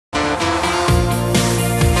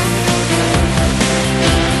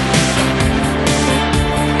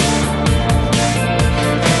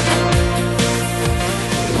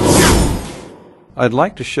I'd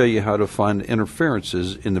like to show you how to find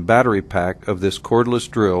interferences in the battery pack of this cordless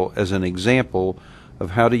drill as an example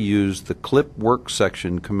of how to use the clip work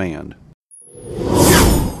section command.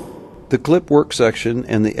 The clip work section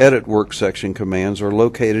and the edit work section commands are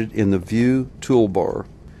located in the View toolbar.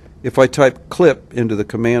 If I type clip into the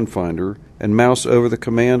command finder and mouse over the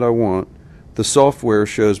command I want, the software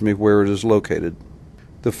shows me where it is located.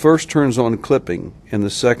 The first turns on clipping and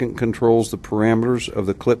the second controls the parameters of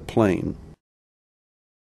the clip plane.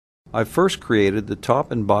 I first created the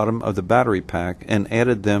top and bottom of the battery pack and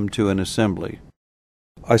added them to an assembly.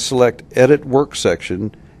 I select Edit Work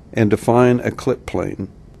Section and define a clip plane.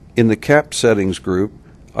 In the Cap Settings group,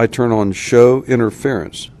 I turn on Show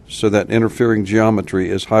Interference so that interfering geometry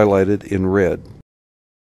is highlighted in red.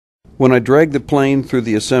 When I drag the plane through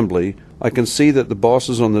the assembly, I can see that the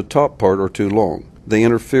bosses on the top part are too long. They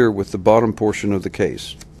interfere with the bottom portion of the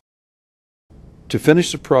case. To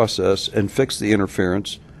finish the process and fix the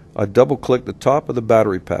interference, I double-click the top of the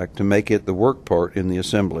battery pack to make it the work part in the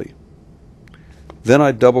assembly. Then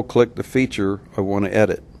I double-click the feature I want to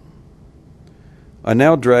edit. I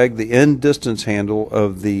now drag the end distance handle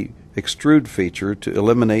of the extrude feature to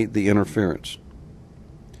eliminate the interference.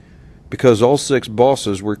 Because all 6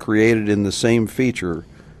 bosses were created in the same feature,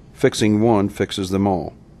 fixing one fixes them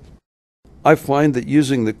all. I find that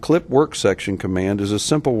using the clip work section command is a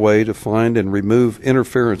simple way to find and remove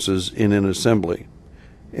interferences in an assembly.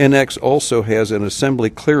 NX also has an assembly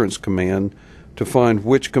clearance command to find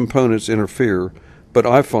which components interfere, but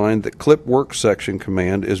I find that clip work section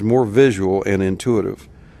command is more visual and intuitive.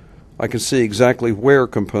 I can see exactly where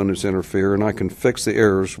components interfere and I can fix the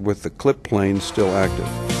errors with the clip plane still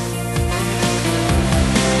active.